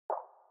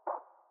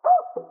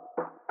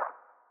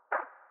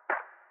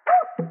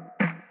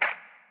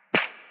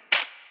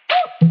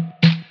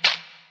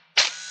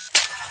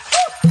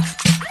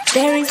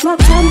There is no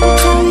time to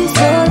tell you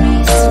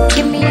stories. So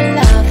give me your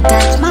love,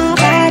 touch my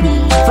body.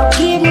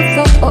 Forgive me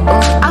so, oh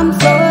oh, I'm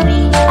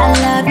sorry. I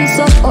love you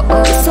so, oh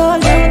oh, it's so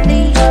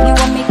lovely. You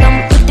want me come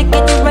put the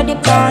get it ready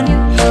on you.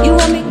 You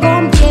want me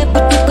come here,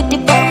 put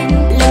it on you.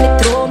 Let me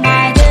throw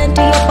my hand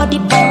to your body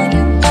on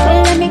you.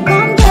 Well, let me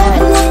come there,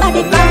 put my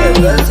body on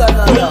you.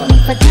 Take me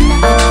for dinner,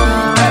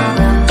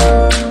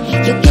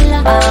 you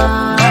killer.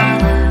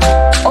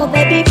 Oh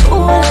baby,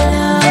 pull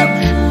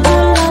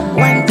up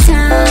one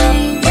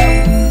time.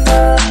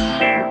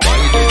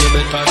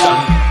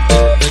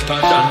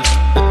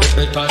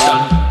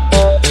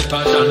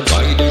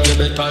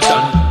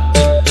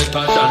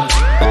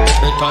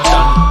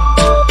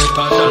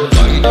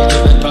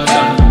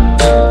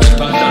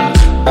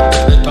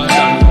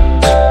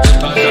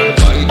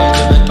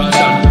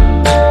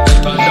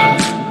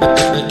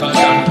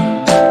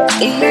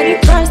 You're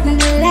the first and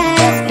the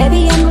last,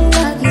 baby, I'm gonna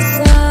love you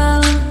so.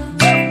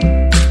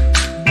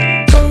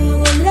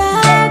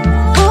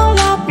 Pull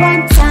up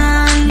one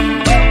time.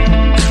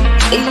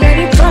 You're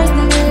the first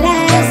and the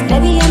last,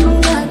 baby, I'm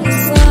gonna love you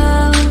so.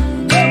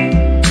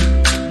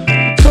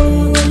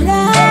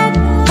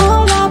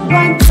 Pull up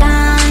one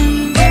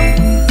time.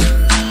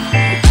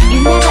 You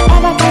never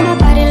ever find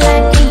nobody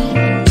like me.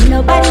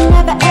 Nobody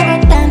never ever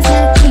dance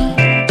like me.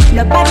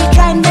 Nobody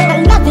try, never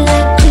love you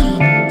like me.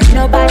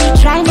 Nobody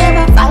try,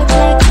 never fight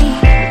like me.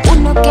 Who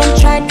no can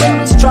try, them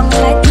be strong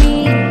like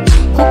me.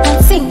 Who can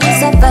sing,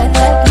 survive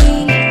like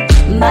me.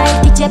 My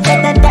DJ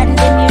better than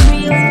them, you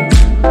real.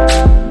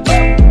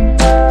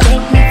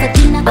 Take me for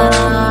dinner,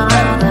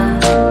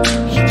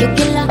 you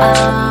killer.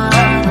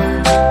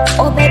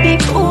 Oh baby,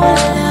 pull